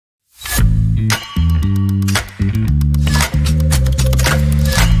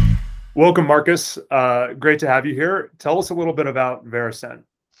Welcome, Marcus. Great to have you here. Tell us a little bit about Varicent.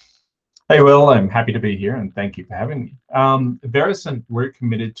 Hey, Will, I'm happy to be here and thank you for having me. Varicent, we're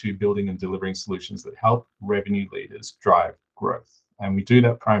committed to building and delivering solutions that help revenue leaders drive growth. And we do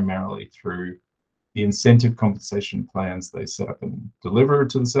that primarily through the incentive compensation plans they set up and deliver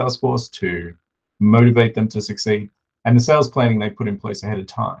to the sales force to motivate them to succeed, and the sales planning they put in place ahead of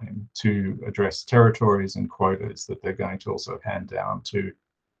time to address territories and quotas that they're going to also hand down to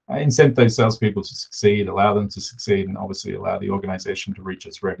incent those salespeople to succeed, allow them to succeed, and obviously allow the organization to reach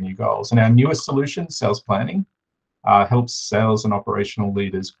its revenue goals. And our newest solution, sales planning, helps sales and operational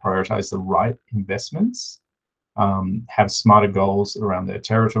leaders prioritize the right investments, have smarter goals around their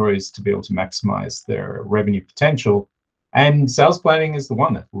territories to be able to maximize their revenue potential. And sales planning is the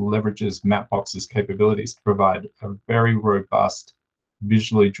one that leverages Mapbox's capabilities to provide a very robust,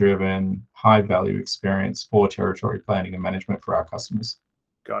 visually driven, high value experience for territory planning and management for our customers.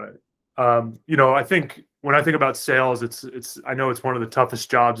 Got it. I think when I think about sales, I know it's one of the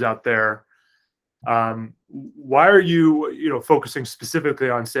toughest jobs out there. Why are you, focusing specifically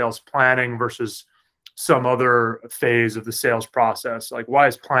on sales planning versus some other phase of the sales process? Like, why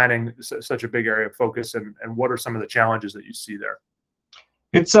is planning such a big area of focus, and what are some of the challenges that you see there?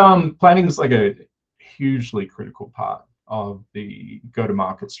 It's planning is like a hugely critical part of the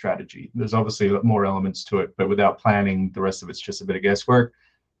go-to-market strategy. There's obviously more elements to it, but without planning, the rest of it's just a bit of guesswork.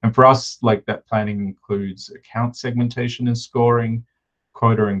 And for us, like, that planning includes account segmentation and scoring,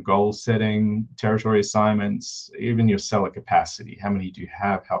 quota and goal setting, territory assignments, even your seller capacity. How many do you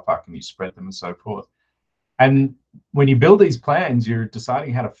have? How far can you spread them, and so forth? And when you build these plans, you're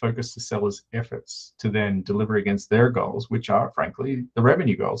deciding how to focus the seller's efforts to then deliver against their goals, which are, frankly, the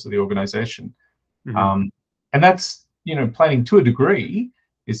revenue goals of the organization. Mm-hmm. And that's, planning to a degree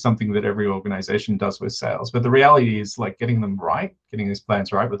is something that every organization does with sales. But the reality is, like, getting them right, getting these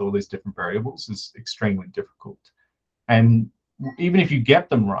plans right with all these different variables is extremely difficult. And even if you get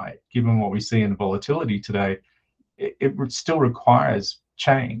them right, given what we see in volatility today, it still requires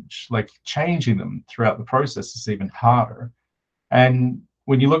change. Like, changing them throughout the process is even harder. And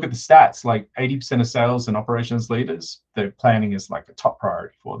when you look at the stats, like 80% of sales and operations leaders, their planning is like a top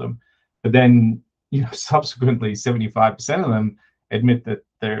priority for them. But then, subsequently 75% of them admit that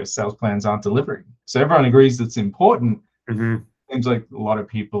their sales plans aren't delivering. So everyone agrees it's important. Mm-hmm. Seems like a lot of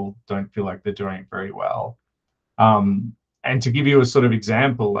people don't feel like they're doing it very well. And to give you a sort of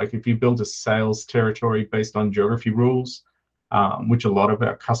example, like, if you build a sales territory based on geography rules, which a lot of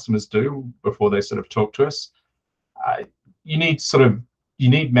our customers do before they sort of talk to us, you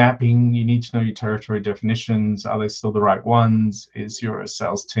need mapping, you need to know your territory definitions. Are they still the right ones? Is your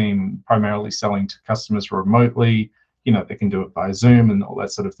sales team primarily selling to customers remotely? They can do it by Zoom and all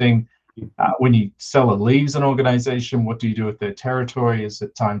that sort of thing. When your seller leaves an organization, what do you do with their territory? Is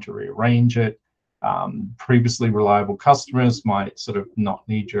it time to rearrange it? Previously reliable customers might sort of not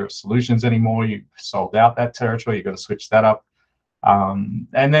need your solutions anymore. You've sold out that territory, you've got to switch that up. And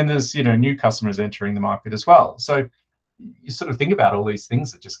then there's, new customers entering the market as well. So you sort of think about all these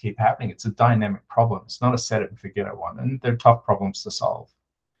things that just keep happening. It's a dynamic problem. It's not a set it and forget it one, and they're tough problems to solve.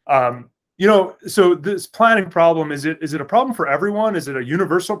 So this planning problem, is it a problem for everyone? Is it a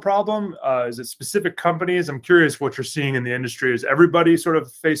universal problem? Is it specific companies? I'm curious what you're seeing in the industry. Is everybody sort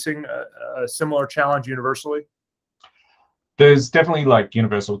of facing a similar challenge universally? There's definitely, like,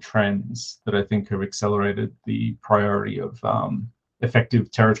 universal trends that I think have accelerated the priority of effective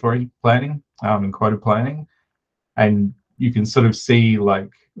territory planning and quota planning. And you can sort of see,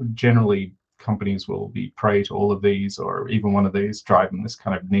 like, generally companies will be prey to all of these, or even one of these, driving this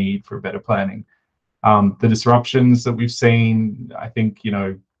kind of need for better planning. The disruptions that we've seen, I think,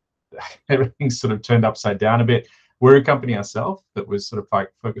 everything's sort of turned upside down a bit. We're a company ourselves that was sort of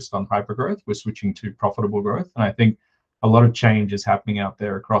focused on hyper growth. We're switching to profitable growth. And I think a lot of change is happening out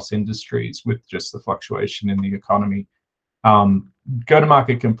there across industries with just the fluctuation in the economy.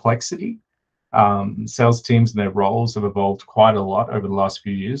 Go-to-market complexity. Sales teams and their roles have evolved quite a lot over the last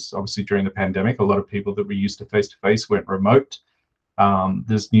few years. Obviously, during the pandemic, a lot of people that were used to face-to-face went remote.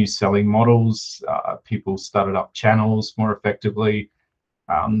 There's new selling models. People started up channels more effectively.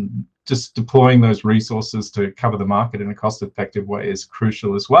 Just deploying those resources to cover the market in a cost-effective way is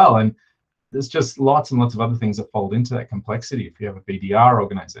crucial as well. And there's just lots and lots of other things that fold into that complexity. If you have a BDR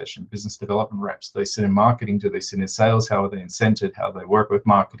organization, business development reps, they sit in marketing, do they sit in sales? How are they incented? How do they work with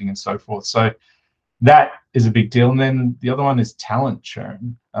marketing, and so forth? So that is a big deal. And then the other one is talent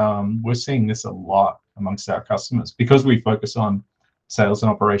churn. We're seeing this a lot amongst our customers because we focus on sales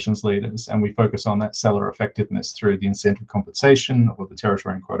and operations leaders, and we focus on that seller effectiveness through the incentive compensation or the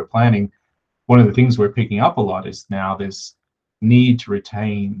territory and quota planning. one of the things we're picking up a lot is now this need to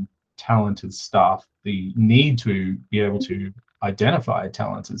retain talented staff, the need to be able to identify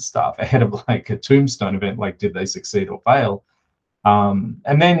talented staff ahead of like a tombstone event, like did they succeed or fail?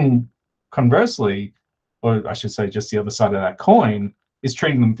 And then conversely, or I should say just the other side of that coin, is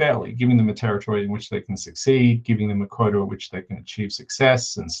treating them fairly, giving them a territory in which they can succeed, giving them a quota at which they can achieve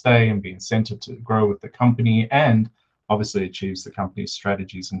success and stay and be incented to grow with the company, and obviously achieves the company's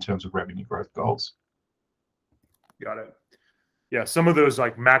strategies in terms of revenue growth goals. Got it. Yeah, some of those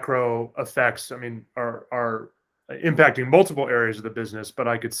like macro effects, I mean, are impacting multiple areas of the business, but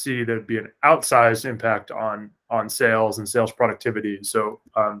I could see there'd be an outsized impact on sales and sales productivity. So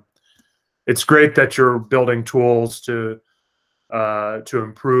it's great that you're building tools to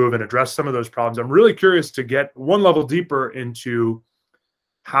improve and address some of those problems. I'm really curious to get one level deeper into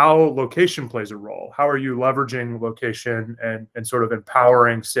how location plays a role. How are you leveraging location and sort of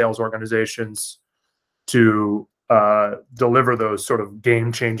empowering sales organizations to deliver those sort of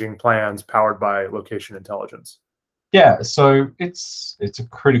game-changing plans powered by location intelligence? Yeah, so it's a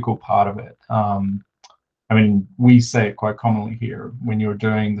critical part of it. I mean, we say it quite commonly here when you're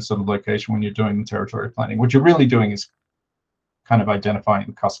doing the sort of location, when you're doing the territory planning, what you're really doing is kind of identifying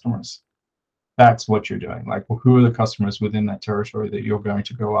the customers. That's what you're doing. Like, well, who are the customers within that territory that you're going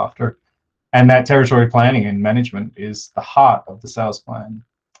to go after? And that territory planning and management is the heart of the sales plan.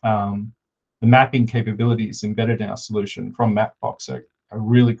 The mapping capabilities embedded in our solution from Mapbox are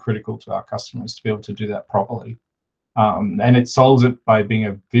really critical to our customers to be able to do that properly. And it solves it by being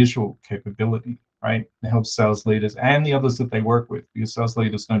a visual capability, right? It helps sales leaders and the others that they work with, because sales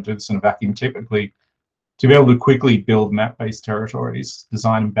leaders don't do this in a vacuum typically, to be able to quickly build map-based territories,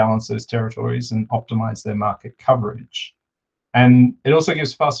 design and balance those territories, and optimize their market coverage. And it also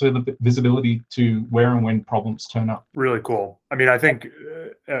gives faster visibility to where and when problems turn up. Really cool. I mean, I think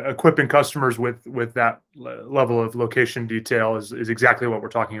equipping customers with that level of location detail is exactly what we're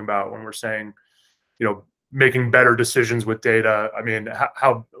talking about when we're saying, you know, making better decisions with data. I mean,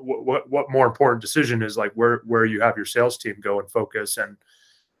 what more important decision is like where you have your sales team go and focus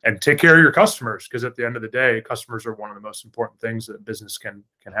and take care of your customers, because at the end of the day, customers are one of the most important things that business can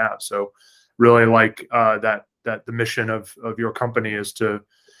have. So really like that the mission of your company is to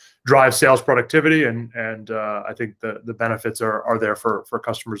drive sales productivity, and I think the benefits are there for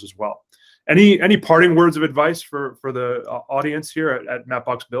customers as well. Any parting words of advice for the audience here at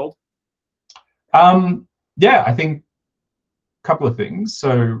Mapbox Build? Yeah, I think a couple of things.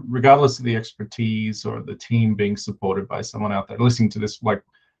 So regardless of the expertise or the team being supported by someone out there listening to this, like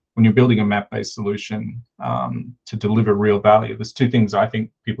when you're building a map-based solution to deliver real value, there's two things I think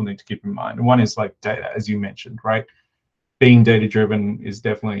people need to keep in mind. And one is like data, as you mentioned, right? Being data-driven is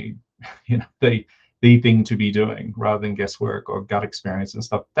definitely, you know, the thing to be doing rather than guesswork or gut experience and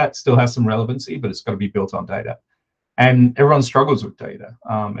stuff. That still has some relevancy, but it's got to be built on data. And everyone struggles with data.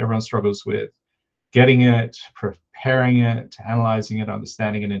 Everyone struggles with getting it, preparing it, analyzing it,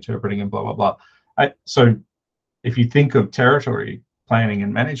 understanding it, interpreting it, blah, blah, blah. So if you think of territory planning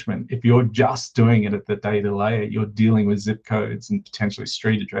and management, if you're just doing it at the data layer, you're dealing with zip codes and potentially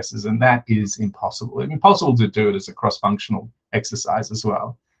street addresses, and that is impossible. It's impossible to do it as a cross-functional exercise as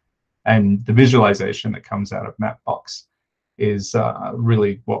well. And the visualization that comes out of Mapbox is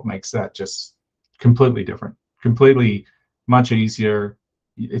really what makes that just completely different, completely much easier.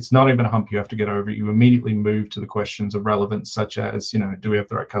 It's not even a hump you have to get over. You immediately move to the questions of relevance, such as, you know, do we have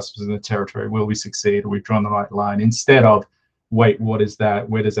the right customers in the territory? Will we succeed? Are we drawn the right line? Instead of, wait, what is that?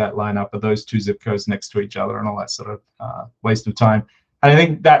 Where does that line up? Are those two zip codes next to each other? And all that sort of waste of time. And I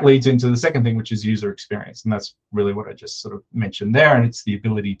think that leads into the second thing, which is user experience. And that's really what I just sort of mentioned there. And it's the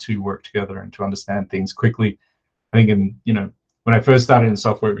ability to work together and to understand things quickly. I think when I first started in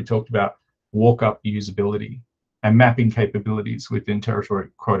software, we talked about walk-up usability, and mapping capabilities within territory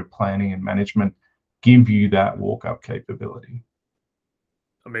quota planning and management give you that walk-up capability.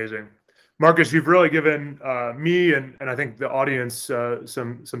 Amazing. Marcus, you've really given me and I think the audience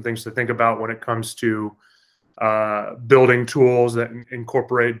some things to think about when it comes to building tools that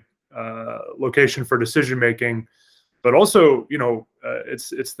incorporate location for decision making, but also, you know,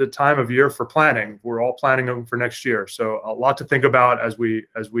 it's the time of year for planning. We're all planning for next year, so a lot to think about as we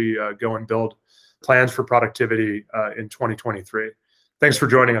go and build plans for productivity in 2023. Thanks for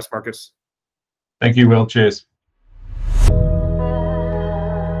joining us, Marcus. Thank you, Will. Cheers.